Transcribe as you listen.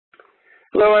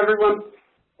Hello, everyone.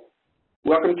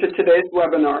 Welcome to today's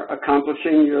webinar,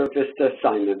 Accomplishing Your VISTA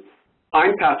Assignment.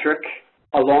 I'm Patrick,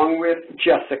 along with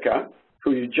Jessica,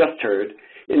 who you just heard,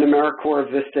 in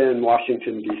AmeriCorps VISTA in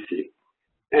Washington, D.C.,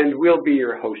 and we'll be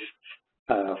your hosts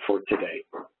for today.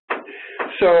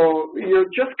 So you're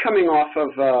just coming off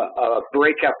of a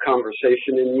breakout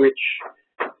conversation in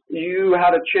which you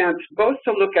had a chance both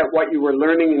to look at what you were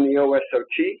learning in the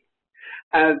OSOT,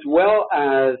 as well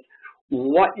as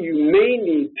what you may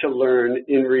need to learn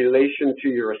in relation to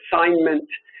your assignment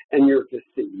and your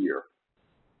VISTA year.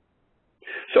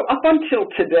 So up until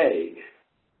today,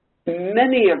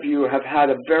 many of you have had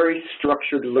a very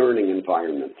structured learning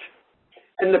environment.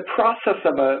 And the process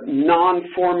of a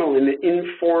non-formal and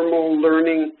informal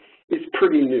learning is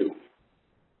pretty new.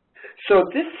 So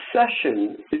this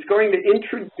session is going to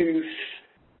introduce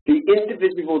the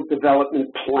individual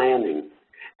development planning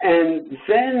and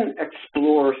then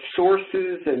explore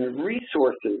sources and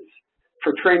resources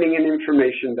for training and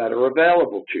information that are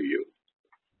available to you.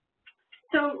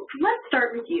 So let's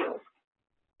start with you.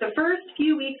 The first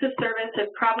few weeks of service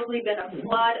have probably been a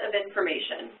flood of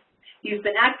information. You've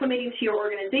been acclimating to your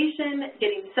organization,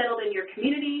 getting settled in your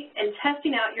community, and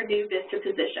testing out your new VISTA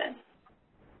position.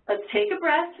 Let's take a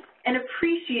breath and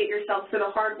appreciate yourself for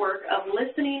the hard work of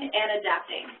listening and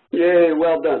adapting. Yay,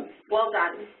 well done. Well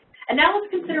done. And now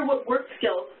let's consider what work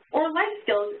skills or life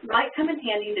skills might come in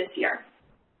handy this year.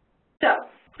 So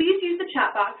please use the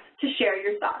chat box to share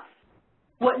your thoughts.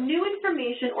 What new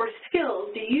information or skills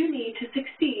do you need to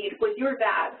succeed with your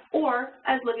VAD or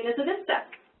as living as a VISTA?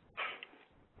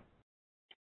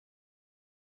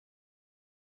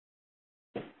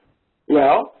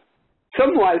 Well,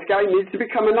 some wise guy needs to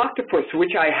become an octopus,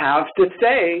 which I have to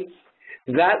say,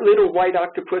 that little white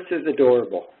octopus is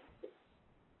adorable.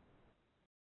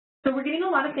 So we're getting a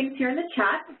lot of things here in the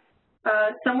chat.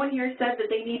 Someone here said that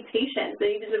they need patience.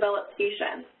 They need to develop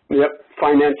patience. Yep,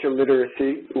 financial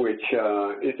literacy, which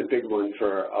is a big one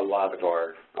for a lot of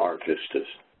our VISTAs.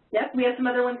 Yep, we have some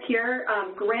other ones here.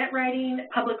 Grant writing,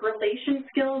 public relations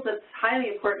skills, that's highly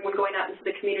important when going out into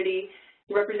the community,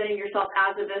 representing yourself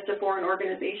as a VISTA for an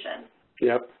organization.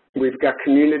 Yep, we've got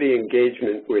community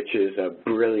engagement, which is a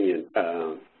brilliant,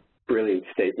 brilliant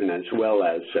statement, as well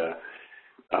as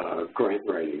grant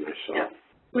writing, I saw. Yep.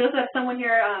 We also have someone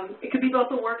here, it could be both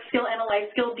a work skill and a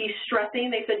life skill, de-stressing.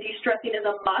 They said de-stressing is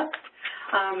a must.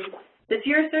 This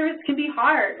year of service can be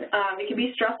hard. It can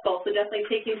be stressful, so definitely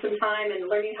taking some time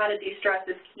and learning how to de-stress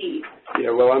is key.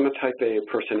 Yeah, well, I'm a type A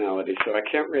personality, so I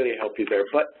can't really help you there,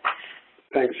 but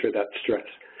thanks for that stress.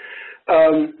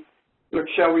 Look,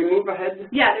 shall we move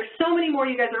ahead? Yeah, there's so many more.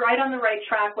 You guys are right on the right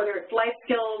track, whether it's life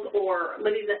skills or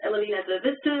living as a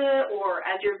VISTA or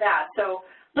as your VAD. So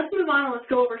let's move on and let's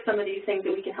go over some of these things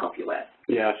that we can help you with.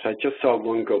 Yes, I just saw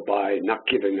one go by, not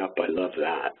giving up. I love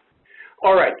that.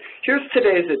 All right, here's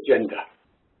today's agenda.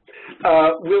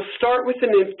 We'll start with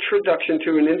an introduction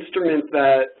to an instrument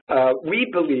that we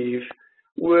believe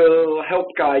will help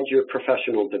guide your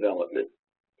professional development.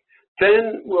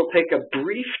 Then we'll take a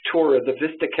brief tour of the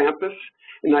VISTA campus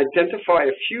and identify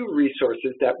a few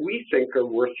resources that we think are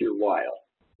worth your while.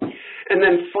 And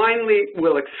then finally,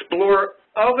 we'll explore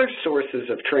other sources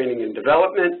of training and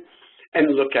development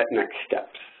and look at next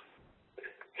steps.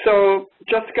 So,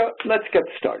 Jessica, let's get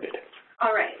started.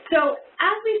 All right. So,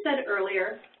 as we said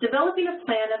earlier, developing a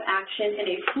plan of action in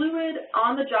a fluid,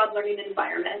 on-the-job learning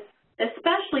environment,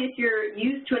 especially if you're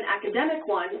used to an academic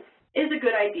one, is a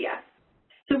good idea.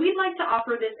 So we'd like to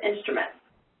offer this instrument,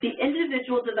 the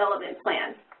Individual Development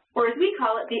Plan, or as we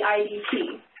call it, the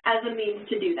IDP, as a means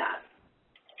to do that.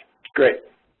 Great.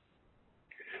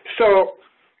 So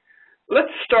let's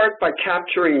start by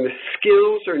capturing the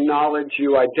skills or knowledge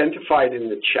you identified in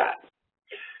the chat.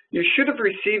 You should have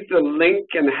received the link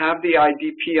and have the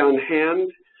IDP on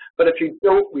hand, but if you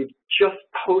don't, we've just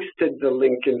posted the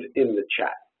link in the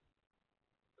chat.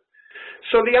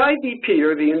 So the IDP,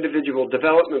 or the Individual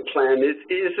Development Plan,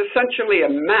 is essentially a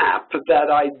map that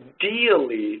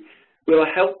ideally will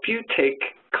help you take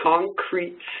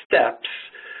concrete steps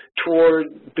toward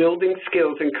building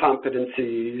skills and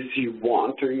competencies you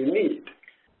want or you need.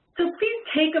 So please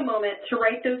take a moment to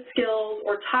write those skills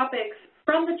or topics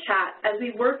from the chat as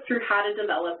we work through how to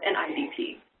develop an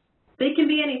IDP. They can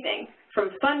be anything from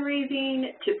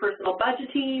fundraising to personal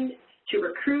budgeting to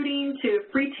recruiting to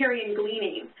free-tarry and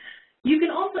gleaning. You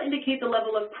can also indicate the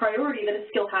level of priority that a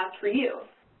skill has for you,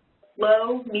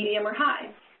 low, medium, or high.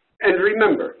 And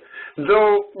remember,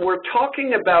 though we're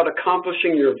talking about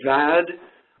accomplishing your VAD,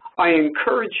 I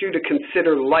encourage you to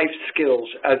consider life skills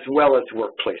as well as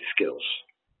workplace skills.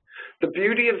 The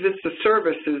beauty of VISTA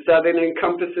service is that it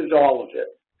encompasses all of it,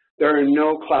 There are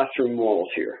no classroom walls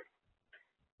here.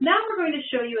 Now we're going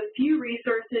to show you a few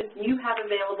resources you have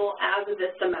available as a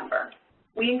VISTA member.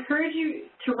 We encourage you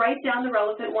to write down the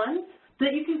relevant ones so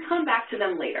that you can come back to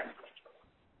them later.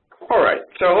 All right,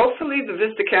 so hopefully the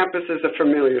VISTA campus is a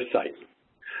familiar sight.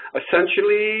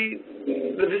 Essentially,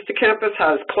 the VISTA campus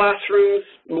has classrooms,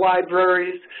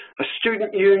 libraries, a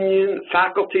student union,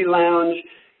 faculty lounge,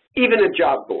 even a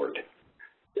job board.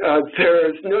 There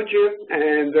is no gym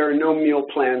and there are no meal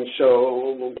plans,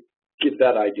 so we'll give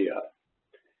that idea up.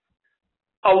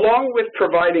 Along with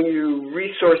providing you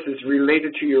resources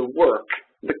related to your work,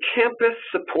 the campus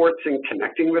supports in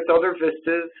connecting with other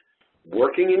VISTAs,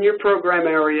 working in your program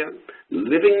area,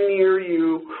 living near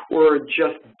you, or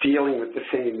just dealing with the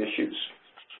same issues.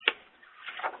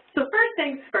 So first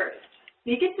things first,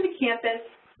 when you get to the campus,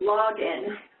 log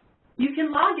in. You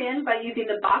can log in by using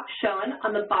the box shown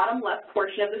on the bottom left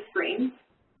portion of the screen,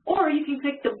 or you can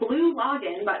click the blue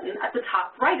login button at the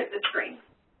top right of the screen.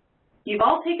 You've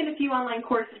all taken a few online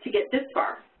courses to get this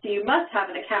far, so you must have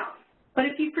an account. But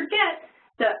if you forget,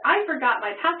 the I forgot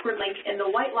my password link in the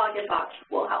white login box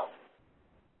will help.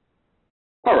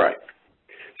 All right,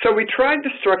 so we tried to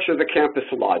structure the campus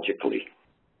logically.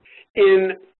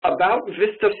 In About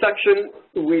VISTA section,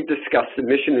 we discuss the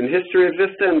mission and history of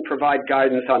VISTA and provide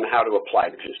guidance on how to apply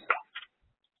to VISTA.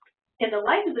 In the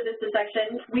Life of the VISTA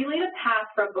section, we laid a path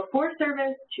from before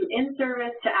service to in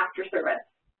service to after service.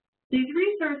 These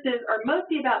resources are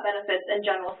mostly about benefits and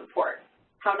general support.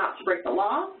 How not to break the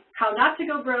law, how not to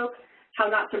go broke, how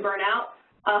not to burn out,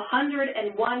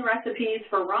 101 recipes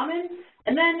for ramen,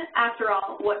 and then, after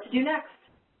all, what to do next.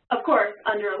 Of course,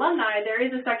 under alumni, there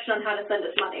is a section on how to send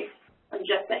us money. I'm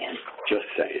just saying. Just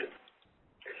saying.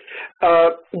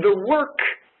 The work,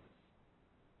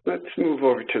 let's move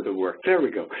over to the work. There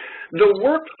we go. The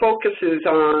work focuses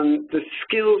on the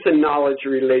skills and knowledge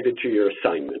related to your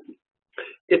assignment.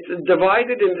 It's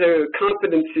divided into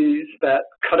competencies that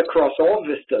cut across all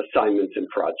VISTA assignments and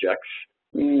projects,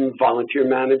 volunteer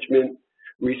management,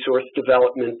 resource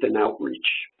development, and outreach.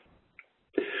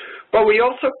 But we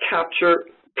also capture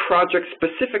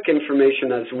project-specific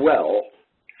information as well,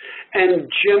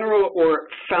 and general or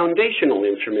foundational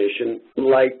information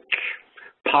like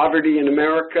poverty in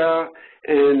America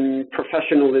and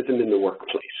professionalism in the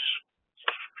workplace.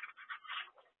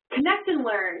 Connect and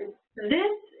learn.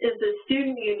 This is the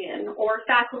student union or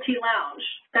faculty lounge,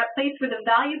 that place where the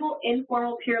valuable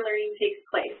informal peer learning takes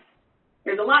place.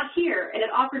 There's a lot here, and it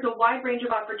offers a wide range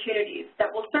of opportunities that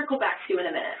we'll circle back to in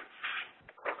a minute.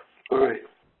 All right.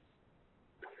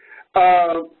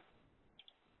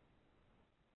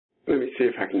 Let me see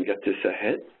if I can get this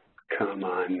ahead. Come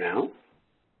on now.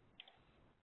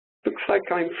 Looks like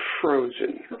I'm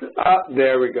frozen.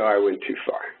 There we go. I went too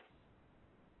far.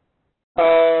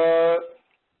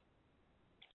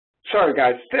 Sorry,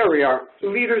 guys. There we are.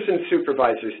 Leaders and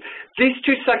supervisors. These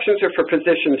two sections are for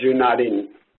positions you're not in,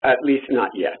 at least not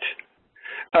yet.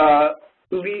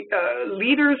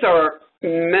 Leaders are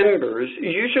members,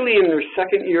 usually in their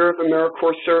second year of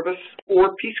AmeriCorps service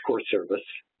or Peace Corps service,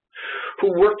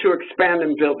 who work to expand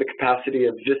and build the capacity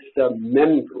of VISTA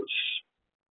members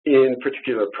in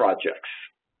particular projects.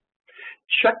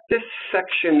 Check this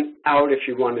section out if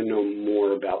you want to know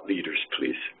more about leaders,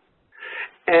 please.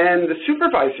 And the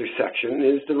supervisor section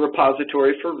is the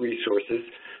repository for resources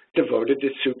devoted to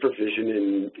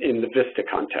supervision in the VISTA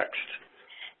context.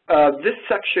 This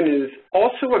section is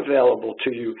also available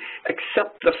to you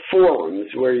except the forums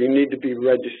where you need to be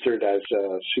registered as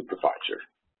a supervisor.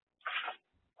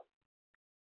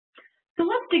 So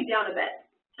let's dig down a bit,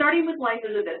 starting with Life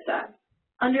as a VISTA.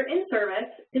 Under in-service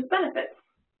is benefits.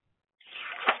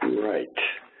 Right.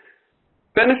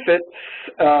 Benefits,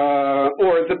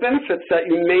 or the benefits that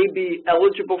you may be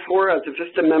eligible for as a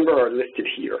VISTA member are listed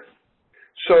here.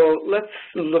 So let's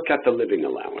look at the living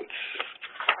allowance.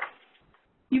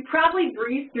 You probably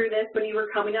breezed through this when you were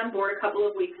coming on board a couple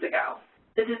of weeks ago.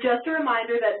 This is just a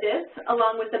reminder that this,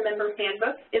 along with the member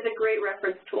handbook, is a great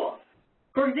reference tool.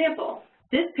 For example,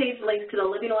 this page links to the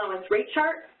living allowance rate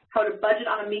chart, how to budget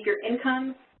on a meager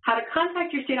income, how to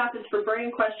contact your state office for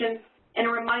burning questions, and a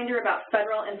reminder about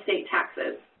federal and state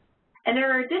taxes. And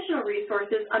there are additional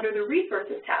resources under the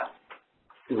Resources tab.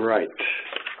 Right.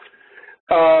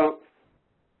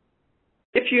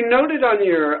 If you noted on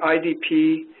your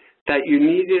IDP that you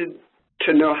needed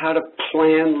to know how to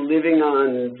plan living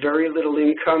on very little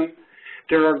income,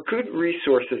 there are good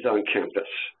resources on campus.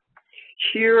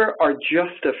 Here are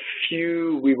just a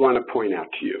few we want to point out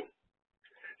to you.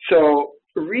 So,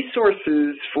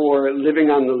 resources for living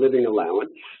on the living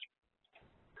allowance,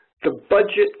 the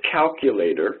budget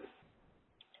calculator,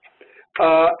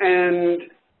 and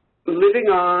Living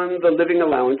on the Living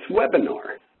Allowance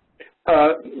webinar.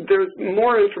 There's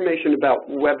more information about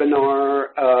webinar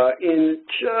in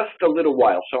just a little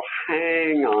while, so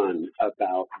hang on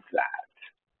about that.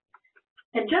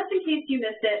 And just in case you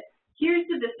missed it, here's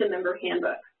the VISTA member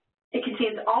handbook. It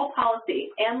contains all policy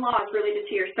and laws related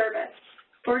to your service.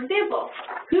 For example,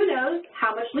 who knows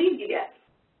how much leave you get?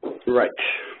 Right.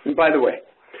 And by the way,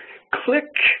 click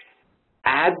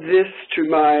Add this to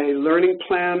my learning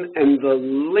plan, and the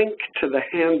link to the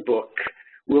handbook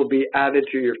will be added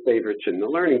to your favorites in the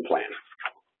learning plan.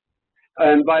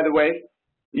 And by the way,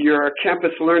 your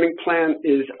campus learning plan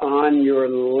is on your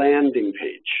landing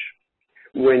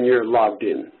page when you're logged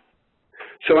in.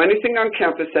 So anything on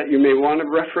campus that you may want to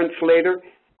reference later,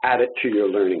 add it to your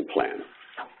learning plan.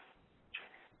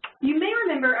 You may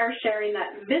remember our sharing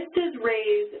that VISTA's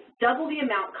raised double the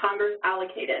amount Congress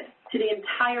allocated to the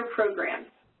entire program.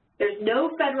 There's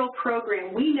no federal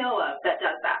program we know of that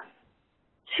does that.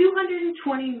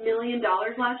 $220 million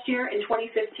last year in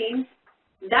 2015,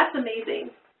 that's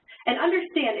amazing. And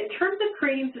understand, in terms of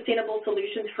creating sustainable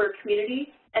solutions for a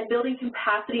community and building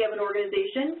capacity of an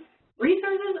organization,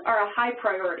 resources are a high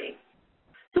priority.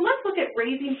 So let's look at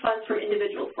raising funds from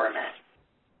individuals for a minute.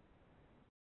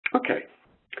 Okay.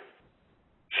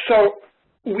 So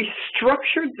we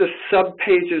structured the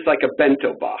subpages like a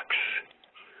bento box.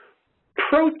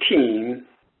 Protein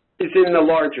is in the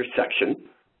larger section.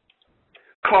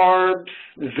 Carbs,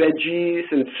 veggies,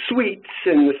 and sweets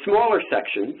in the smaller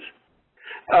sections.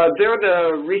 They're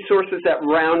the resources that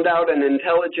round out an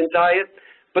intelligent diet,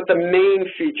 but the main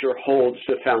feature holds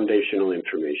the foundational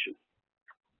information.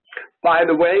 By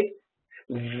the way,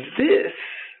 this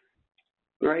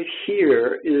right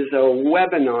here is a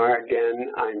webinar.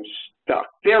 Again, I'm stuck.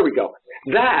 There we go.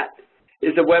 That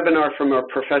is a webinar from our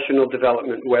professional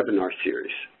development webinar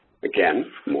series. Again,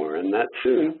 more on that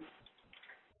soon.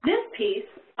 This piece,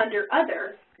 under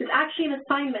Other, is actually an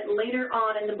assignment later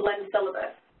on in the blend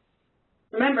syllabus.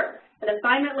 Remember, an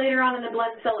assignment later on in the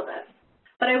blend syllabus.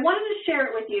 But I wanted to share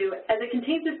it with you as it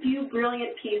contains a few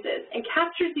brilliant pieces and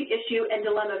captures the issue and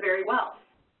dilemma very well.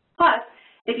 Plus,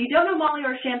 if you don't know Molly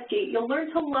Orshansky, you'll learn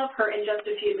to love her in just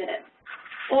a few minutes.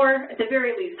 Or, at the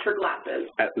very least, her glasses.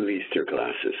 At least her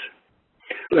glasses.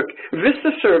 Look,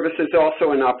 VISTA service is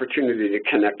also an opportunity to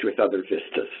connect with other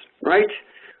VISTAs, right?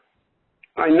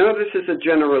 I know this is a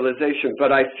generalization,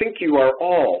 but I think you are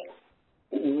all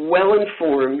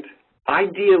well-informed,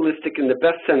 idealistic in the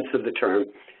best sense of the term,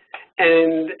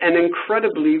 and an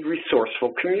incredibly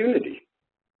resourceful community.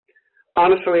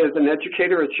 Honestly, as an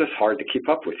educator, it's just hard to keep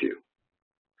up with you.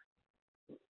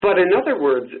 But in other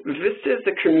words, VISTA is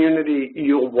a community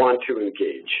you'll want to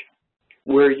engage,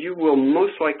 where you will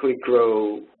most likely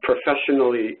grow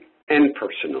professionally and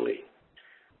personally.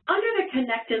 Under the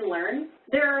Connect and Learn,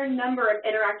 there are a number of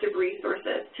interactive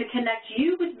resources to connect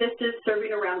you with VISTAs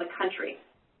serving around the country.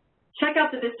 Check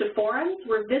out the VISTA forums,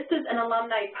 where VISTAs and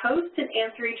alumni post and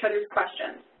answer each other's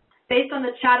questions. Based on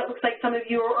the chat, it looks like some of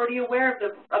you are already aware of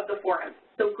the forums,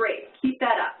 so great, keep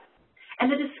that up.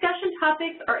 And the discussion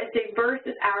topics are as diverse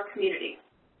as our community.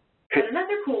 But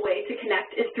another cool way to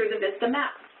connect is through the VISTA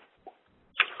map.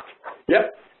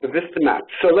 Yep, the VISTA map.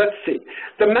 So let's see.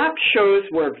 The map shows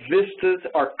where VISTAs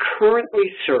are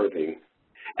currently serving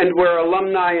and where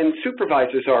alumni and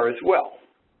supervisors are as well.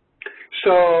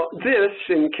 So this,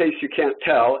 in case you can't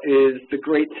tell, is the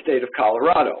great state of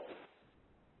Colorado.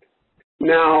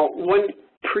 Now, one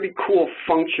pretty cool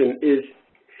function is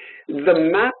the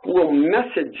map will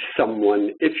message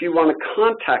someone if you want to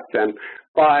contact them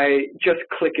by just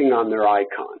clicking on their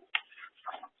icon.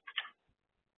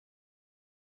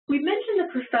 We mentioned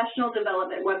the Professional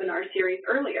Development webinar series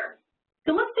earlier.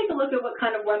 So let's take a look at what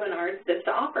kind of webinars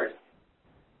VISTA offers.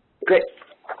 Great.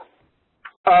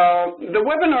 The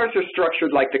webinars are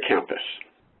structured like the campus,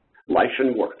 life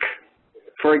and work.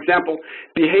 For example,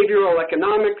 behavioral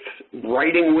economics,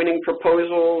 writing winning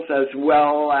proposals, as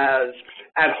well as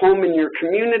at home in your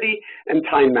community, and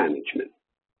time management.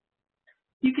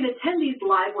 You can attend these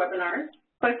live webinars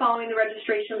by following the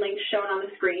registration links shown on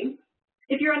the screen.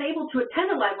 If you're unable to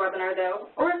attend a live webinar, though,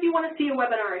 or if you want to see a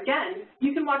webinar again,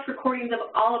 you can watch recordings of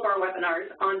all of our webinars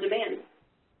on demand.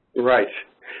 Right.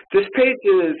 This page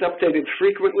is updated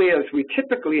frequently, as we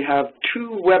typically have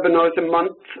 2 webinars a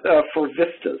month for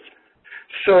VISTAs.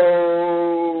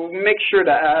 So make sure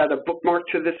to add a bookmark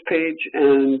to this page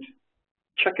and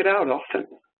check it out often.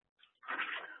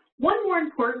 One more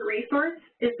important resource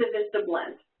is the VISTA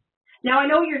Blend. Now, I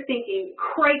know what you're thinking,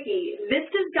 crikey,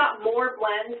 VISTA's got more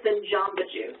blends than Jamba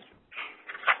Juice.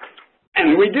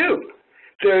 And we do.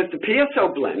 There's the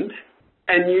PSO blend,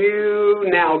 and you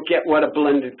now get what a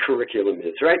blended curriculum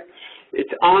is, right?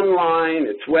 It's online,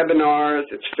 it's webinars,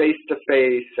 it's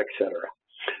face-to-face, etc.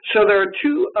 So there are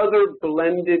two other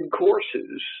blended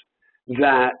courses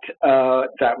that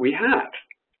we have,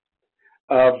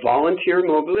 volunteer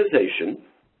mobilization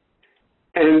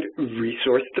and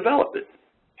resource development.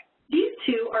 These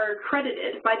two are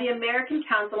accredited by the American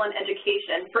Council on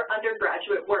Education for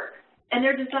undergraduate work, and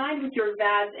they're designed with your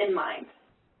VADs in mind.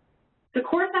 The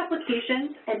course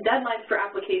applications and deadlines for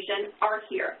application are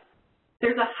here.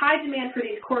 There's a high demand for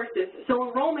these courses, so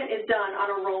enrollment is done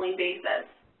on a rolling basis.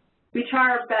 We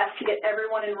try our best to get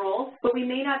everyone enrolled, but we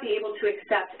may not be able to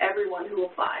accept everyone who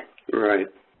applies. Right.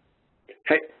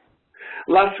 Hey,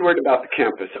 last word about the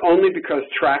campus, only because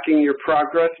tracking your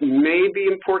progress may be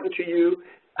important to you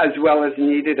as well as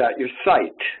needed at your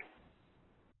site.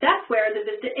 That's where the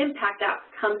VISTA Impact app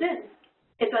comes in.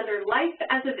 It's under Life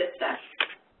as a VISTA.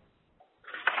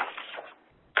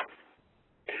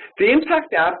 The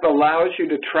Impact app allows you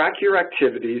to track your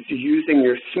activities using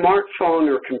your smartphone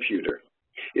or computer.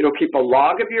 It'll keep a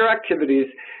log of your activities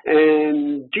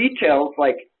and details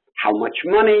like how much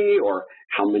money or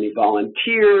how many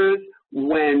volunteers,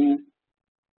 when,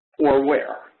 or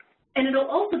where. And it'll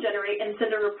also generate and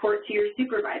send a report to your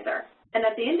supervisor. And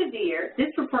at the end of the year,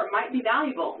 this report might be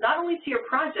valuable, not only to your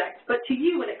project, but to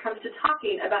you when it comes to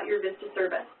talking about your VISTA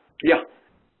service. Yeah.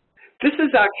 This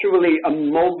is actually a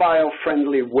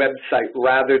mobile-friendly website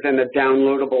rather than a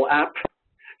downloadable app.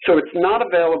 So it's not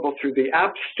available through the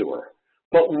App Store,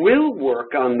 but will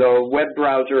work on the web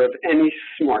browser of any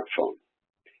smartphone.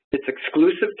 It's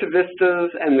exclusive to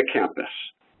VISTAs and the campus.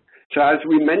 So as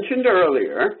we mentioned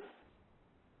earlier,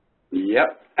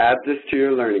 add this to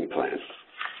your learning plan.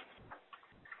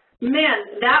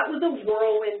 Man, that was a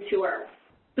whirlwind tour.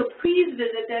 So please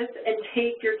visit this and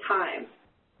take your time.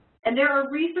 And there are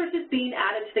resources being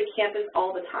added to the campus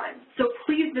all the time, so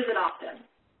please visit often.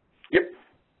 Yep.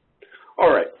 All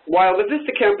right. While the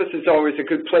VISTA campus is always a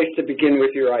good place to begin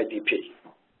with your IDP,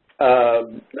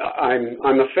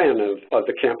 I'm a fan of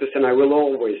the campus, and I will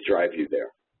always drive you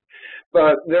there.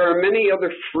 But there are many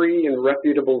other free and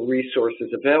reputable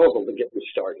resources available to get you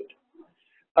started.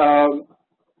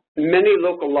 Many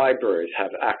local libraries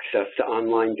have access to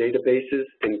online databases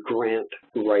and grant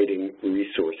writing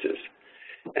resources.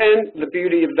 And the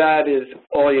beauty of that is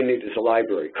all you need is a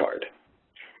library card.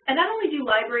 And not only do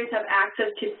libraries have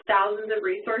access to thousands of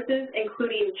resources,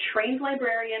 including trained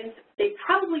librarians, they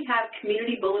probably have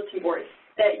community bulletin boards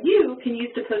that you can use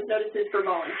to post notices for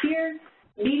volunteers,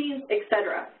 meetings,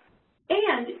 etc.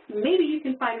 And maybe you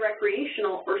can find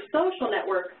recreational or social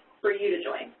networks for you to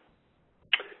join.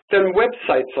 Then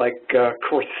websites like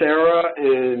Coursera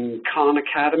and Khan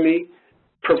Academy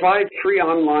provide free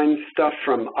online stuff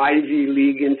from Ivy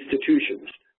League institutions,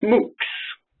 MOOCs.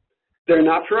 They're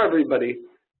not for everybody,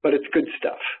 but it's good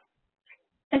stuff.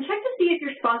 And check to see if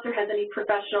your sponsor has any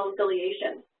professional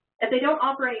affiliation. If they don't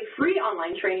offer any free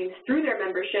online trainings through their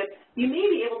membership, you may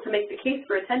be able to make the case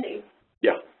for attending.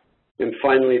 Yeah. And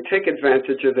finally, take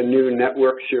advantage of the new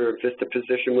networks your VISTA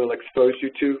position will expose you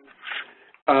to.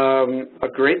 A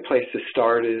great place to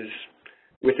start is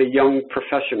with a Young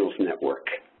Professionals Network.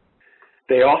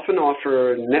 They often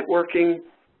offer networking,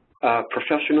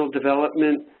 professional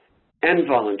development, and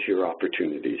volunteer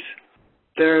opportunities.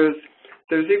 There's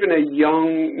even a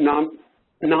young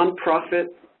nonprofit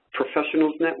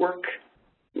professionals network.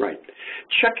 Right.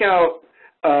 Check out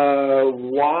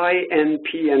ynpn.org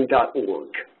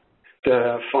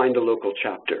to find a local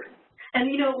chapter.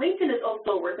 And you know, LinkedIn is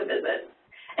also worth a visit.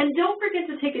 And don't forget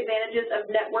to take advantages of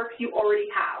networks you already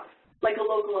have, like a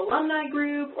local alumni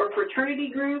group or fraternity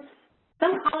groups.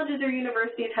 Some colleges or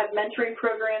universities have mentoring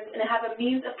programs and have a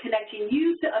means of connecting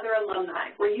you to other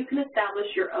alumni where you can establish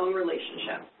your own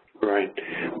relationship. Right.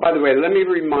 By the way, let me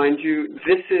remind you,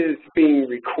 this is being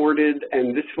recorded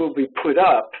and this will be put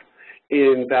up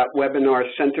in that webinar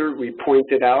center we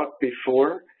pointed out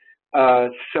before.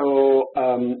 So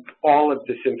all of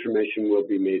this information will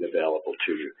be made available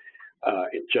to you,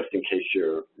 just in case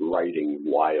you're writing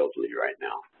wildly right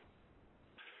now.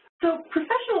 So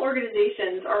professional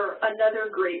organizations are another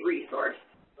great resource.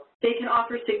 They can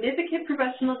offer significant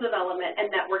professional development and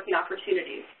networking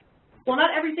opportunities. While not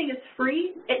everything is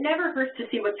free, it never hurts to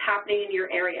see what's happening in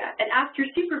your area and ask your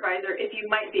supervisor if you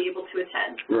might be able to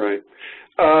attend. Right.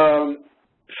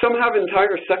 Some have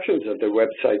entire sections of their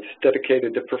websites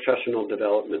dedicated to professional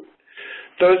development.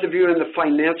 Those of you in the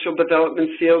financial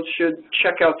development field should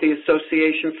check out the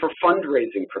Association for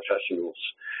Fundraising Professionals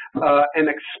and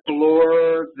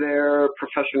explore their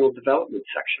professional development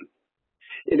section.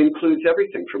 It includes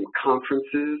everything from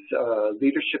conferences,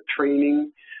 leadership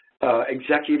training,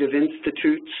 executive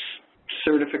institutes,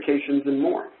 certifications, and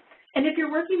more. And if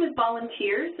you're working with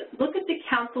volunteers, look at the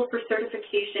Council for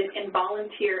Certification in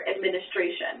Volunteer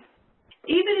Administration.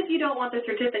 Even if you don't want the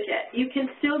certificate, you can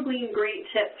still glean great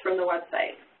tips from the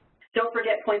website. Don't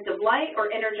forget Points of Light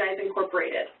or Energize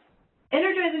Incorporated.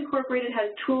 Energize Incorporated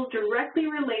has tools directly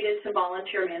related to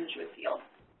volunteer management field.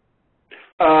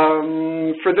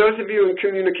 For those of you in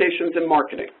communications and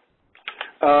marketing,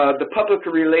 the Public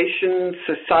Relations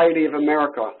Society of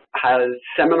America has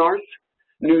seminars,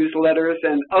 newsletters,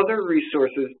 and other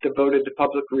resources devoted to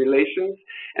public relations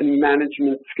and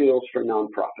management skills for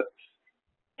nonprofits.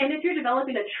 And if you're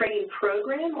developing a training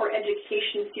program or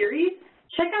education series,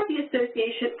 check out the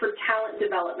Association for Talent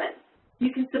Development.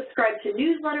 You can subscribe to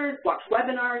newsletters, watch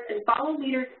webinars, and follow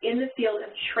leaders in the field of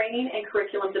training and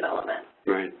curriculum development.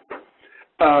 Right.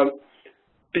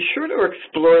 Be sure to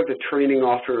explore the training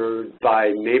offered by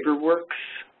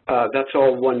NeighborWorks. That's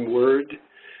all one word.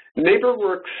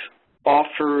 NeighborWorks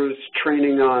offers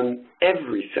training on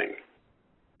everything,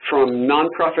 from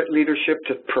nonprofit leadership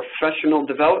to professional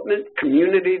development,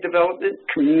 community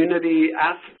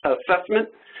assessment,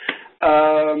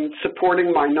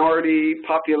 supporting minority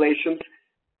populations,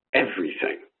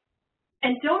 everything.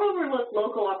 And don't overlook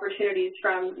local opportunities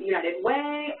from United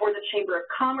Way or the Chamber of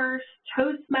Commerce,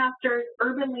 Toastmasters,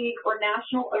 Urban League, or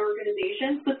national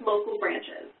organizations with local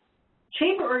branches.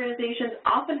 Chamber organizations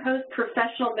often host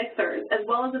professional mixers as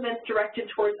well as events directed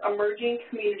towards emerging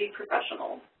community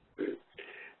professionals.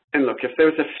 And look, if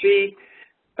there's a fee,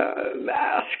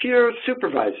 ask your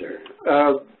supervisor.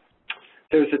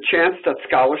 There's a chance that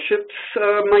scholarships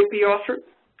might be offered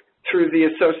through the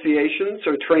associations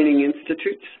or training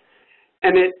institutes,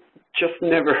 and it just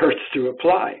never hurts to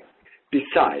apply.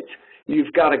 Besides,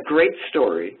 you've got a great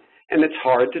story, and it's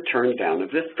hard to turn down a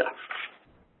VISTA.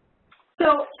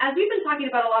 So, as we've been talking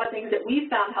about a lot of things that we've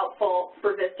found helpful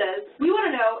for VISTAs, we want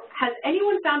to know, has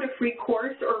anyone found a free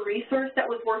course or resource that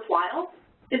was worthwhile?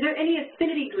 Is there any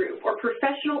affinity group or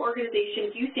professional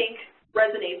organization you think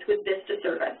resonates with VISTA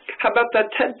service? How about that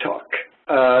TED Talk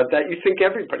that you think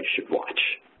everybody should watch?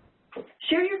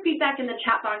 Share your feedback in the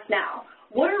chat box now.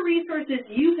 What are resources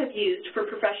you have used for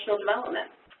professional development?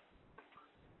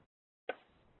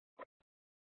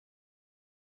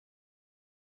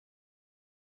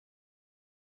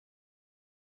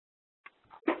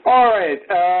 All right,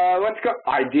 let's go.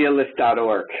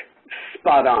 Idealist.org,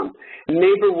 spot on.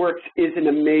 NeighborWorks is an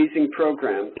amazing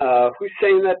program. Who's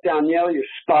saying that, Danielle? You're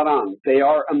spot on. They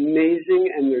are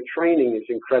amazing, and their training is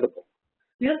incredible.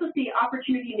 We also see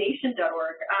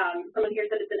OpportunityNation.org. Someone here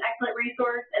said it's an excellent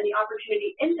resource, and the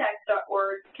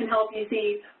OpportunityIndex.org can help you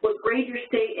see what grade your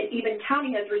state and even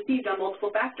county has received on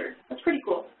multiple factors. That's pretty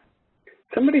cool.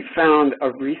 Somebody found a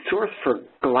resource for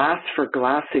glass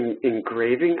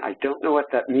engraving. I don't know what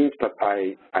that means, but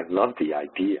I love the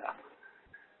idea.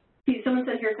 See, someone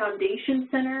said here Foundation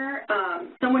Center.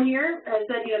 Someone here has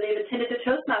said, you know, they've attended the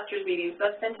Toastmasters meetings.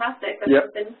 That's fantastic. That's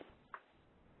yep.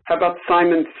 How about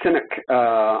Simon Sinek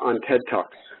on TED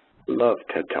Talks? Love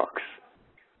TED Talks.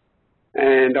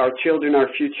 And Our Children, Our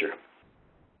Future.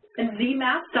 And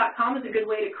zmaps.com is a good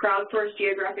way to crowdsource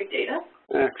geographic data.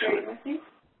 Excellent.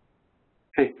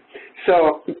 Hey,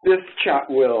 so this chat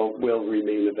will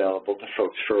remain available to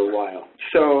folks for a while.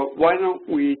 So why don't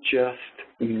we just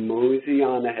mosey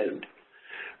on ahead?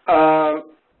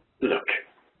 Look,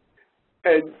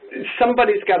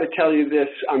 somebody's got to tell you this.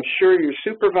 I'm sure your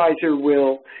supervisor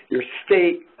will, your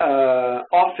state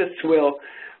office will,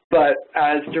 but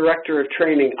as director of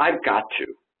training, I've got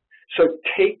to. So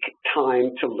take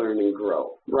time to learn and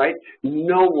grow, right?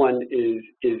 No one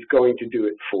is going to do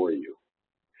it for you.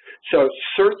 So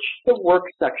search the work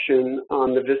section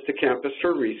on the VISTA campus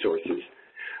for resources.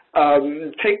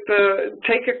 Take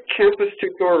a campus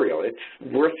tutorial.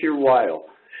 It's worth your while.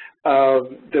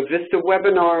 The VISTA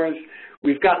webinars,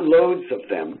 we've got loads of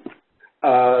them.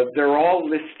 They're all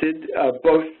listed,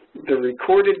 both the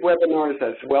recorded webinars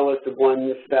as well as the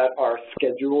ones that are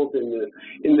scheduled in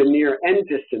the near and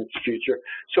distant future.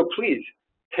 So please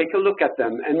take a look at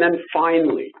them. And then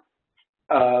finally,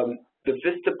 the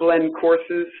VISTA Blend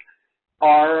courses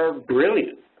are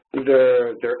brilliant.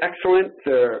 They're excellent.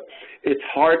 It's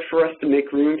hard for us to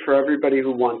make room for everybody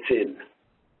who wants in.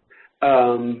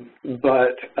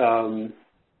 But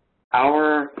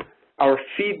our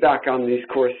feedback on these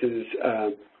courses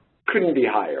couldn't be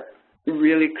higher.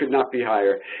 Really could not be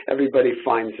higher. Everybody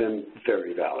finds them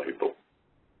very valuable.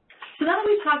 So now that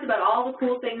we've talked about all the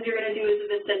cool things you're going to do as a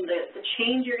VISTA and the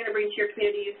change you're going to bring to your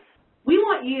communities, we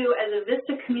want you as a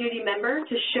VISTA community member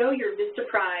to show your VISTA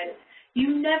pride.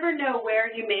 You never know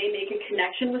where you may make a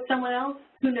connection with someone else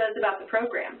who knows about the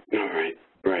program. All right,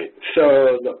 right.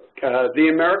 So look, the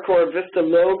AmeriCorps VISTA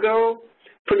logo,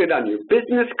 Put it on your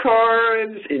business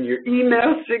cards, in your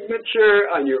email signature,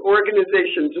 on your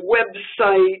organization's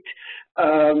website.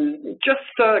 Just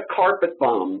carpet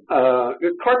bomb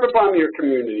your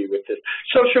community with this.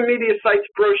 Social media sites,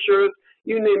 brochures,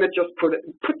 you name it, just put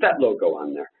that logo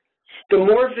on there. The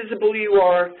more visible you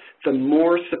are, the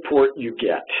more support you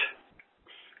get.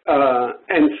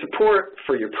 And support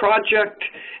for your project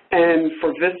and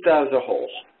for VISTA as a whole.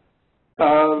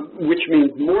 Which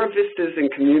means more VISTAs and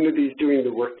communities doing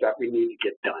the work that we need to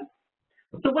get done.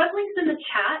 The web links in the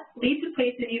chat lead to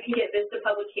places you can get VISTA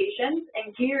publications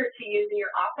and gear to use in your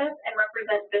office and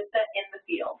represent VISTA in the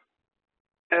field.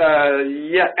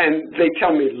 Yeah, and they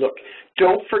tell me, look,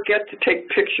 don't forget to take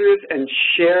pictures and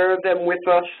share them with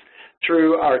us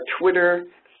through our Twitter,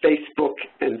 Facebook,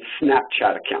 and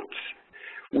Snapchat accounts.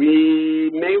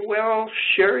 We may well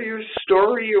share your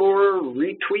story or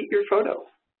retweet your photo.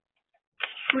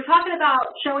 We're talking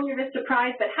about showing your VISTA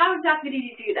pride, but how exactly do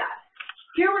you do that?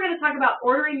 Here we're going to talk about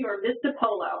ordering your VISTA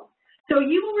polo. So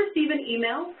you will receive an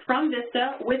email from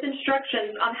VISTA with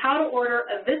instructions on how to order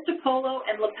a VISTA polo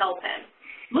and lapel pin.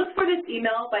 Look for this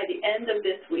email by the end of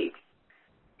this week.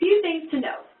 Few things to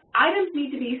note. Items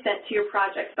need to be sent to your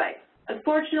project site.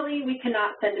 Unfortunately, we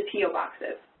cannot send to P.O.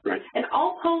 boxes. Right. And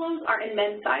all polos are in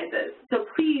men's sizes, so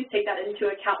please take that into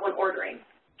account when ordering.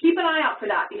 Keep an eye out for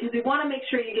that because we want to make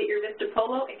sure you get your VISTA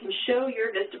polo and can show your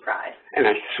VISTA pride. And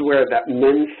I swear that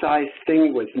men's size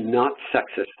thing was not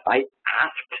sexist. I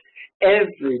asked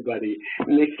everybody,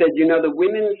 and they said, you know, the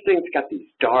women's thing's got these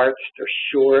darts, they're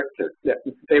short,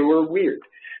 they were weird.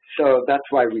 So that's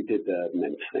why we did the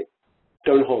men's thing.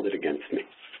 Don't hold it against me.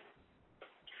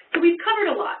 So we've covered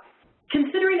a lot.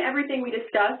 Considering everything we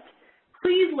discussed,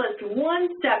 please list one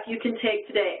step you can take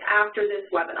today after this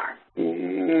webinar.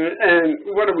 And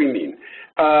what do we mean?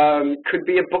 Could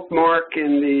be a bookmark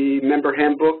in the member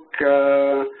handbook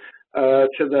to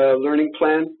the learning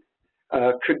plan.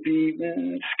 Could be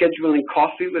scheduling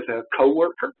coffee with a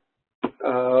coworker,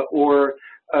 or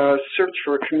search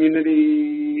for a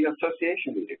community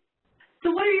association meeting.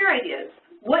 So what are your ideas?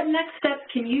 What next steps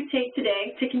can you take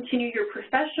today to continue your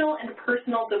professional and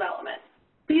personal development?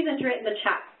 Please enter it in the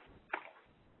chat.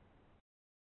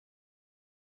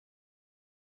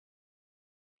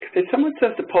 If someone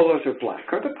says the polos are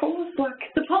black, are the polos black?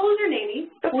 The polos are navy.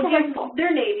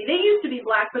 They're navy. They used to be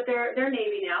black, but they're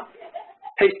navy now.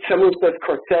 Hey, someone says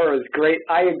Coursera is great.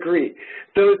 I agree.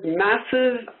 Those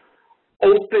massive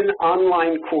open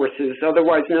online courses,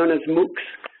 otherwise known as MOOCs,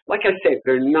 like I say,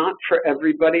 they're not for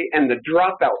everybody, and the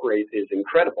dropout rate is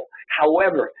incredible.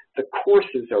 However, the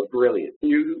courses are brilliant.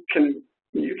 You can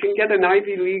get an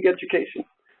Ivy League education.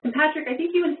 And Patrick, I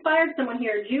think you inspired someone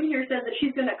here. June here says that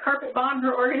she's going to carpet bomb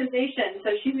her organization,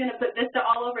 so she's going to put VISTA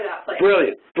all over that place.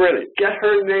 Brilliant, brilliant. Get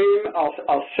her name.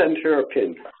 I'll send her a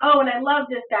pin. Oh, and I love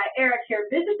this guy, Eric here.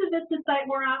 Visit the VISTA site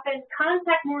more often,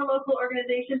 contact more local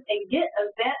organizations, and get a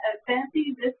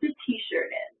fancy VISTA T-shirt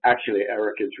in. Actually,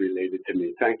 Eric is related to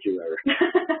me. Thank you, Eric.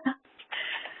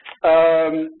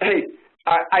 Hey,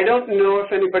 I don't know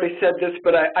if anybody said this,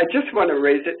 but I just want to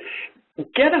raise it.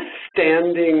 Get a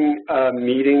standing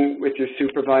meeting with your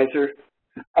supervisor.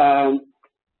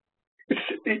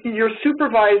 Your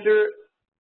supervisor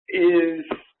is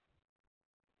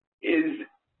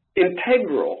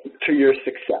integral to your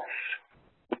success,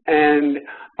 and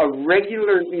a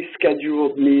regularly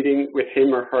scheduled meeting with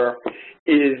him or her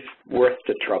is worth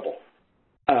the trouble.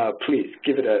 Please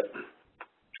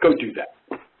go do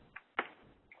that.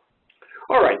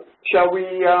 All right, shall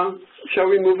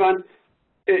we move on?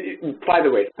 By the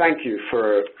way, thank you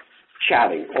for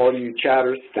chatting. All you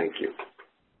chatters, thank you.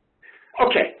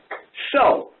 Okay,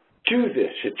 so do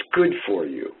this. It's good for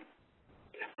you.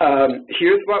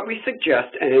 Here's what we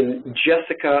suggest, and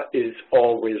Jessica is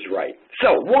always right.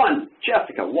 So, 1,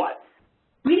 Jessica, what?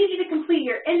 We need you to complete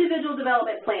your individual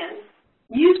development plan.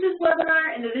 Use this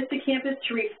webinar and the VISTA campus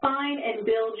to refine and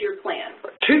build your plan.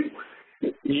 2,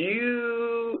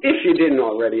 if you didn't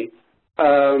already,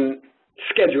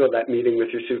 schedule that meeting with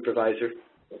your supervisor.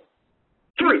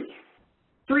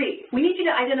 3, we need you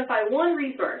to identify one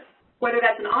resource, whether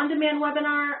that's an on-demand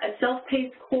webinar, a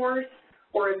self-paced course,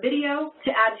 or a video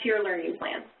to add to your learning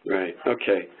plan. Right,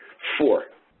 okay. 4,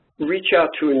 reach out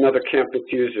to another campus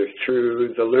user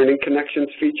through the Learning Connections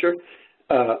feature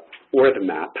or the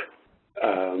map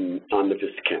on the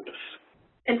VISTA campus.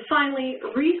 And finally,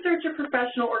 research a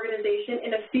professional organization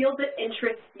in a field that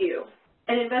interests you,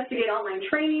 and investigate online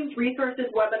trainings, resources,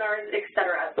 webinars,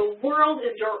 etc. The world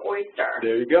is your oyster.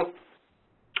 There you go.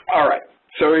 All right,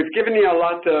 so we've given you a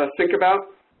lot to think about,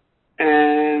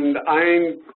 and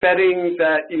I'm betting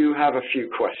that you have a few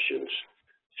questions.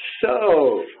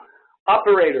 So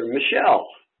Operator, Michelle,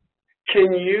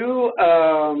 can you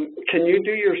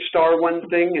do your *1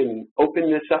 thing and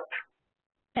open this up?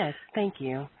 Yes, thank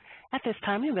you. At this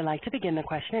time, we would like to begin the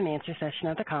question and answer session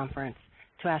of the conference.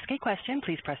 To ask a question,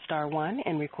 please press *1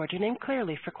 and record your name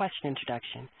clearly for question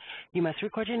introduction. You must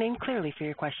record your name clearly for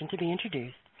your question to be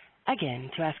introduced. Again,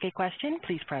 to ask a question,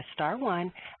 please press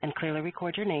 *1 and clearly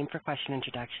record your name for question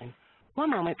introduction. One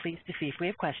moment, please, to see if we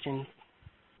have questions.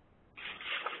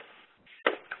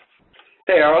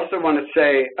 Hey, I also want to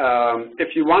say,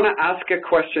 if you want to ask a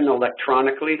question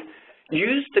electronically,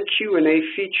 use the Q&A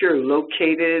feature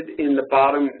located in the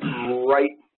bottom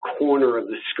right corner of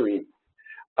the screen.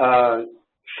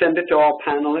 Send it to all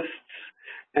panelists,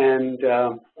 and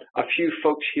a few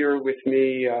folks here with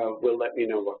me will let me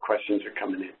know what questions are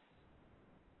coming in.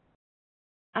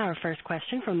 Our first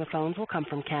question from the phones will come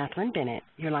from Catherine Bennett.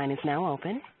 Your line is now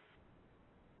open.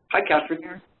 Hi,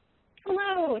 Catherine.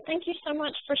 Hello. Thank you so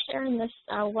much for sharing this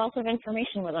wealth of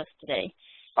information with us today.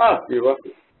 Oh, you're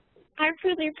welcome. I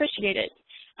really appreciate it.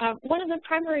 One of the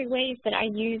primary ways that I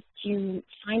use to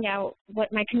find out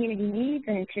what my community needs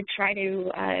and to try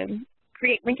to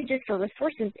create linkages for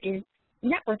resources is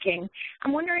networking.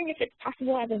 I'm wondering if it's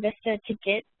possible as a VISTA to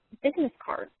get business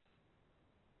cards.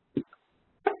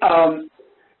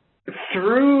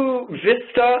 Through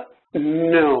VISTA,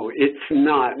 no, it's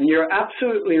not. And you're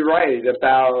absolutely right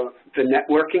about the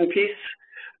networking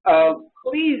piece.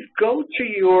 Please go to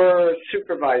your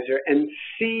supervisor and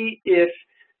see if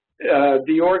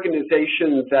the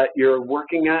organization that you're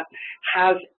working at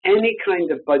has any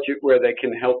kind of budget where they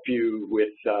can help you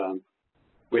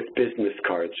with business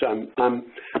cards. I'm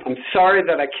sorry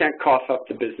that I can't cough up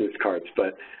the business cards,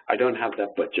 but I don't have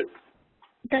that budget.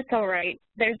 That's all right.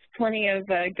 There's plenty of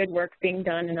good work being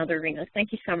done in other arenas.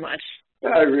 Thank you so much.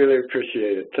 I really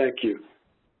appreciate it. Thank you.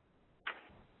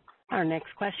 Our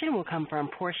next question will come from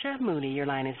Portia Moody. Your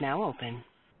line is now open.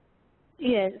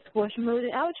 Yes, Portia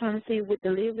Moody. I was trying to see with the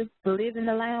living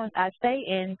allowance. I stay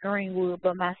in Greenwood,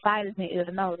 but my site is in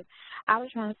Illinois. I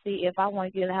was trying to see if I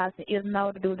want to get a house in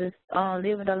Illinois to do this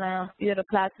living allowance. Does it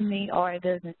apply to me or it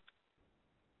doesn't?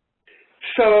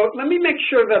 So let me make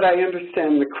sure that I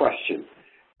understand the question.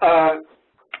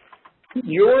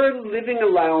 Your living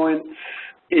allowance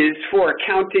is for a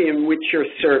county in which you're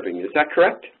serving. Is that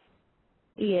correct?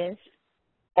 Yes.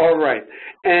 All right.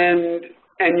 And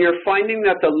you're finding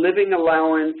that the living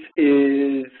allowance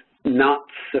is not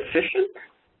sufficient?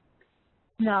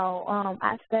 No,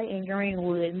 I stay in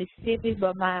Greenwood, Mississippi,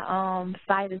 but my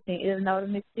site is in Illinois,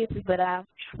 Mississippi, but I'm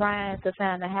trying to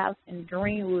find a house in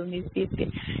Greenwood,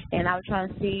 Mississippi, and I was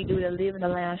trying to see, do the living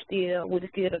allowance would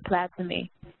it still apply to me?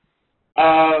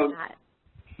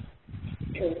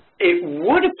 It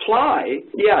would apply,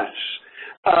 yes,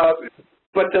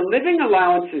 but the living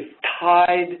allowance is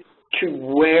tied to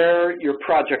where your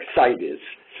project site is.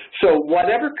 So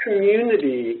whatever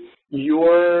community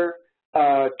you're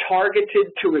targeted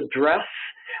to address,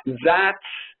 that's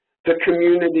the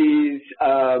community's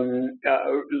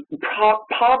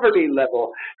poverty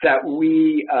level that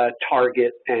we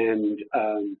target and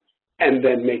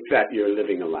then make that your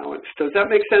living allowance. Does that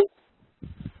make sense?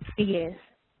 Yes.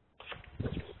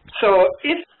 So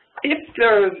if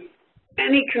there's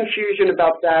any confusion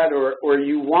about that or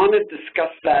you want to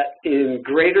discuss that in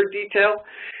greater detail,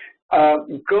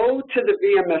 go to the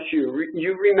VMSU.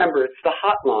 You remember, it's the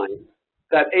hotline,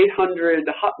 that 800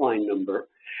 hotline number,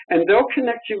 and they'll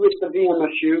connect you with the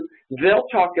VMSU. They'll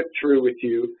talk it through with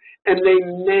you, and they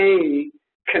may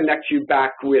connect you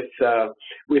back with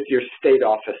your state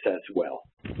office as well.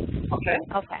 Okay?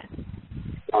 Okay.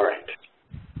 All right.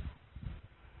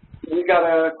 We got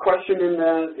a question in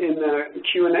the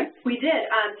Q&A? We did.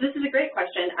 This is a great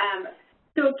question.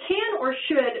 So can or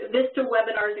should VISTA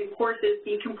webinars and courses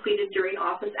be completed during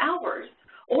office hours?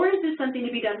 Or is this something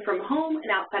to be done from home and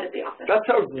outside of the office? That's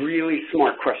a really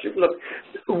smart question. Look,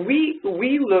 we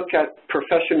look at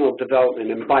professional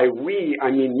development, and by we,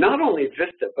 I mean not only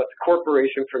VISTA, but the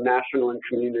Corporation for National and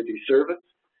Community Service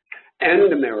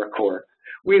and AmeriCorps.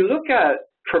 We look at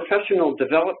professional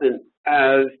development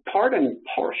as part and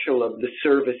parcel of the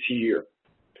service year.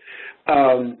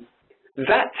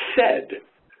 That said,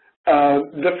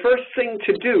 the first thing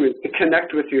to do is to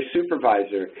connect with your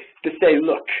supervisor to say,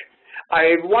 look,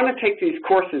 I want to take these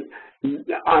courses.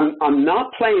 I'm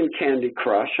not playing Candy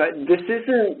Crush. This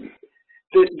isn't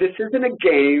a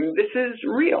game. This is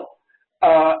real.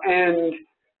 And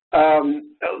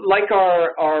like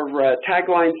our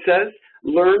tagline says,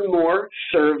 learn more,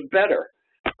 serve better.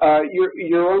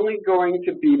 You're only going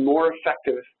to be more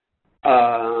effective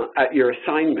at your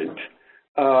assignment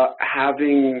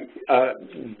having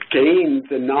gained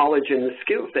the knowledge and the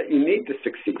skills that you need to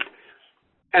succeed.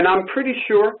 And I'm pretty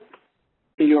sure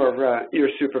your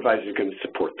supervisor is going to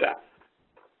support that.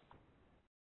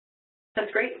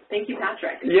 That's great. Thank you,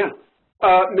 Patrick. Yeah.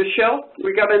 Michelle,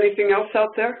 we got anything else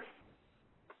out there?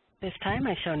 This time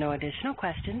I show no additional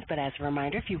questions, but as a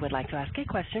reminder, if you would like to ask a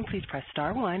question, please press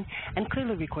 *1 and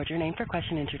clearly record your name for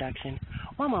question introduction.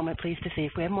 One moment, please, to see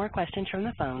if we have more questions from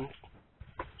the phones.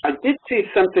 I did see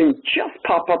something just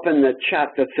pop up in the chat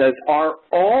that says, are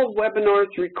all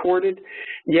webinars recorded?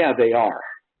 Yeah, they are.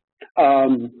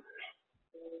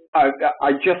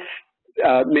 I just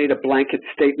made a blanket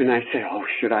statement. I say, oh,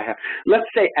 should I have? Let's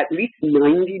say at least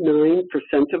 99%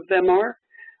 of them are.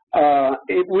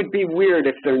 It would be weird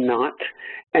if they're not.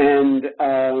 And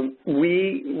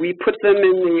we put them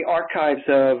in the archives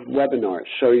of webinars.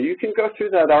 So you can go through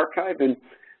that archive and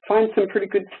find some pretty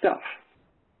good stuff.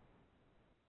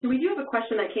 We do have a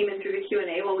question that came in through the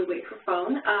Q&A while we wait for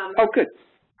phone. Oh, good.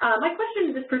 My question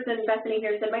is, this person, Bethany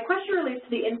here, said, my question relates to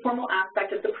the informal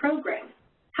aspect of the program.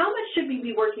 How much should we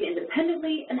be working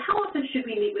independently, and how often should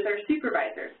we meet with our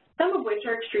supervisors, some of which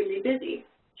are extremely busy?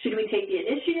 Should we take the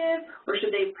initiative, or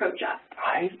should they approach us?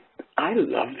 I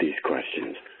love these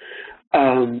questions.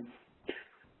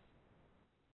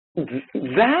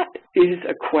 That is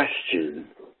a question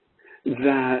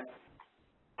that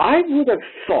I would have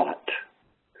thought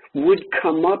would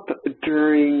come up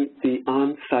during the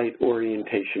on-site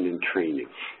orientation and training.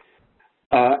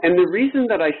 And the reason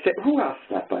that I say, who asked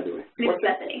that, by the way?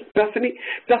 Bethany.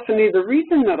 Bethany, the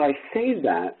reason that I say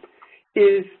that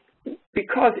is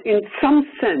because in some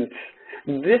sense,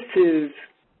 this is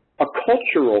a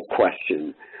cultural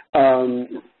question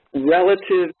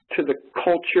relative to the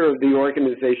culture of the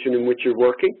organization in which you're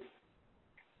working.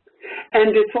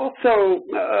 And it's also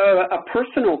a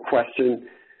personal question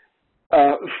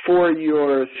for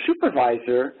your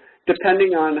supervisor,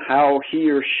 depending on how he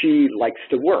or she likes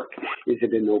to work. Is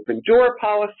it an open door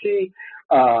policy?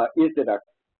 Is it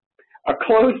a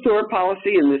closed door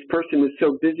policy, and this person is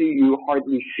so busy you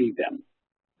hardly see them?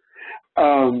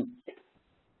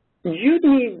 You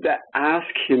need to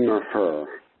ask him or her,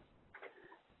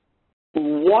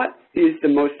 what is the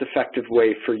most effective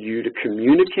way for you to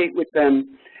communicate with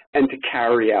them and to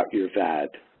carry out your VAD?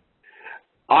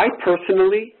 I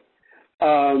personally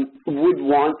would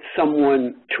want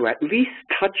someone to at least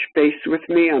touch base with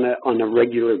me on a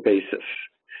regular basis.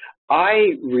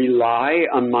 I rely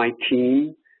on my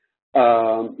team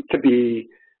to be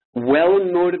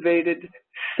well-motivated,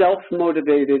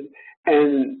 self-motivated,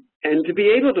 and to be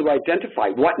able to identify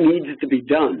what needs to be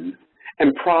done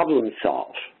and problem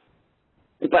solve.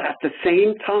 But at the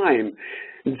same time,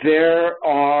 there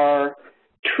are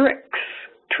tricks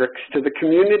to the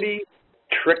community,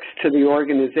 tricks to the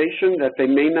organization that they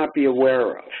may not be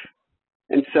aware of.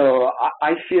 And so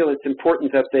I feel it's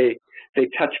important that they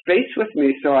touch base with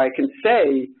me so I can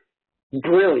say,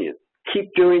 brilliant,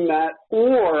 keep doing that,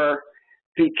 or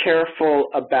be careful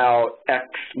about X,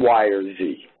 Y, or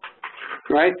Z,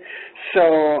 right?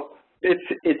 So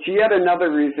it's yet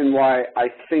another reason why I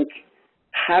think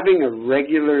having a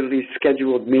regularly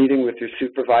scheduled meeting with your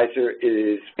supervisor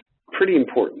is pretty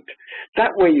important.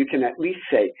 That way you can at least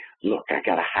say, look, I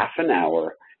got a half an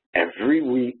hour every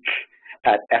week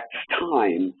at X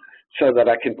time so that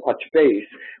I can touch base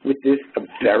with this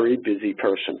very busy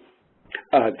person.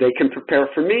 They can prepare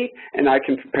for me, and I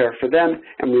can prepare for them,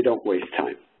 and we don't waste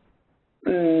time.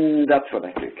 That's what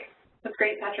I think. That's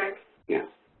great, Patrick. Yeah.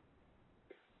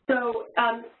 So,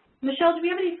 Michelle, do we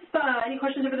have any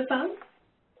questions over the phone?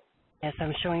 Yes,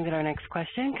 I'm showing that our next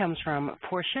question comes from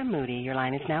Portia Moody. Your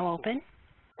line is now open.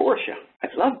 Portia. I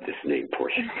love this name,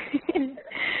 Portia.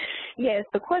 Yes,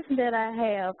 the question that I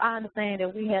have, I understand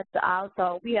that we have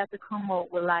to come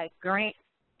up with like grants,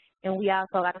 and we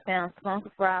also got to find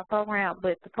sponsors for our program.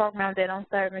 But the program that I'm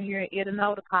serving here in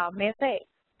Illinois called MESAC,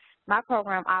 my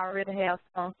program already has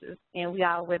sponsors, and we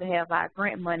already have our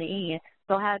grant money in.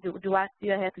 So how do I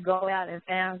still have to go out and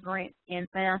find grants and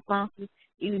find sponsors,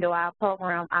 even though our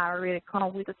program already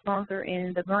come with a sponsor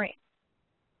in the grant?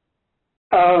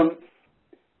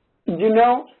 You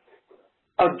know,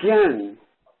 again,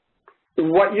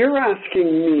 what you're asking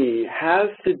me has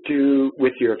to do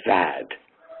with your VAD.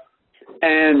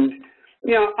 And,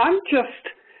 you know, I'm just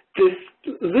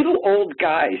this little old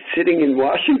guy sitting in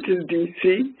Washington,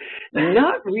 D.C.,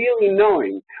 not really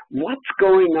knowing what's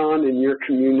going on in your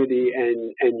community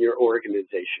and your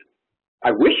organization.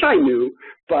 I wish I knew,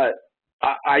 but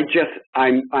I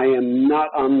am not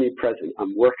omnipresent.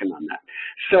 I'm working on that.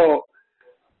 So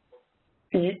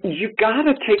you got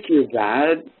to take your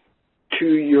VAD to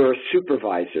your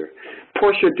supervisor.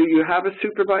 Portia, do you have a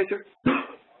supervisor?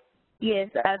 Yes,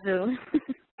 I do.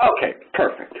 Okay,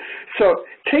 perfect. So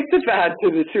take the VAD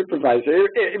to the supervisor.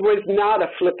 It was not a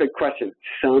flippant question.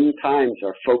 Sometimes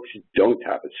our folks don't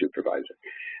have a supervisor,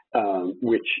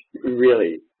 which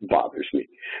really bothers me.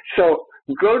 So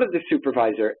go to the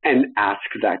supervisor and ask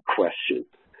that question.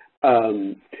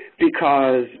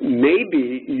 Because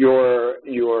maybe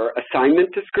your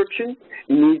assignment description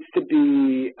needs to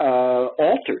be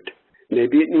altered.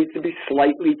 Maybe it needs to be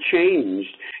slightly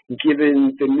changed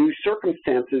given the new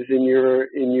circumstances in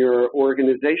your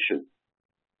organization.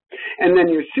 And then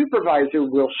your supervisor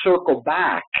will circle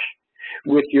back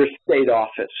with your state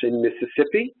office in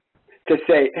Mississippi to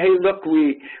say, hey, look,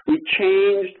 we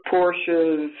changed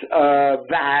Portia's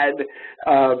VAD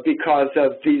because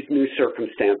of these new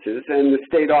circumstances. And the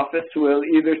state office will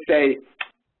either say,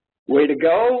 way to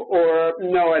go, or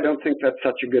no, I don't think that's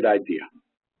such a good idea.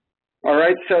 All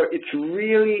right, so it's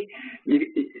really,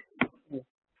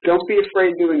 don't be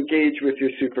afraid to engage with your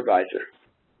supervisor.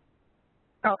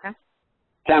 Okay.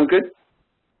 Sound good?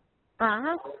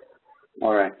 Uh-huh.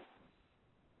 All right.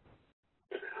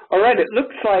 All right, it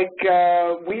looks like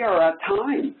we are at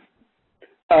time.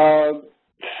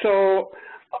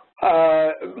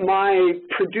 My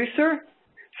producer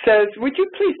says, would you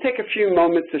please take a few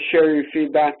moments to share your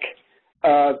feedback?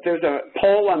 There's a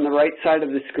poll on the right side of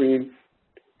the screen.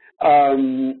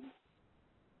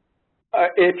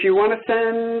 If you want to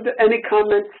send any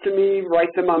comments to me,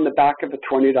 write them on the back of a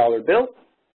 $20 bill.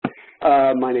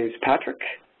 My name is Patrick,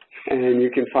 and you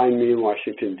can find me in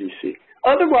Washington, D.C.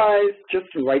 Otherwise, just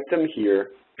write them here.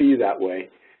 Be that way.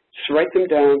 Just write them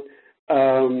down.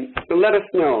 Let us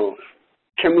know.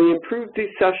 Can we improve these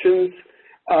sessions?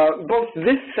 Both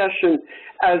this session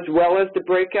as well as the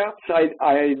breakouts,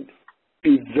 I'd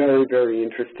be very, very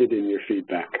interested in your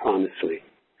feedback, honestly.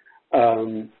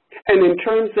 And in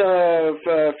terms of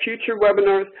future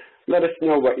webinars, let us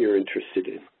know what you're interested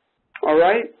in. All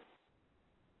right?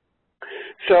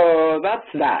 So that's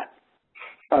that.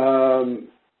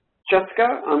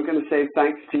 Jessica, I'm going to say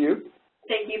thanks to you.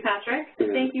 Thank you, Patrick.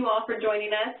 Thank you all for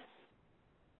joining us.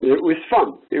 It was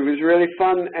fun. It was really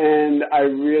fun, and I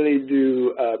really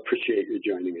do appreciate you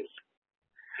joining us.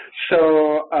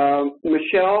 So,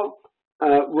 Michelle,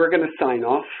 we're going to sign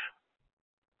off.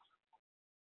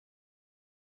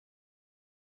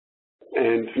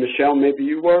 And Michelle, maybe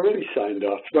you already signed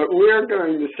off, but we're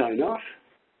going to sign off.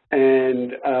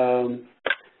 And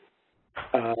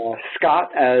Scott,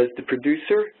 as the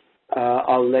producer,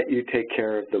 I'll let you take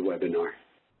care of the webinar.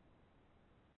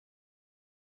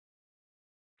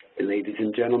 Ladies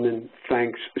and gentlemen,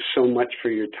 thanks so much for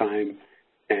your time,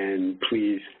 and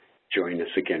please join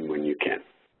us again when you can.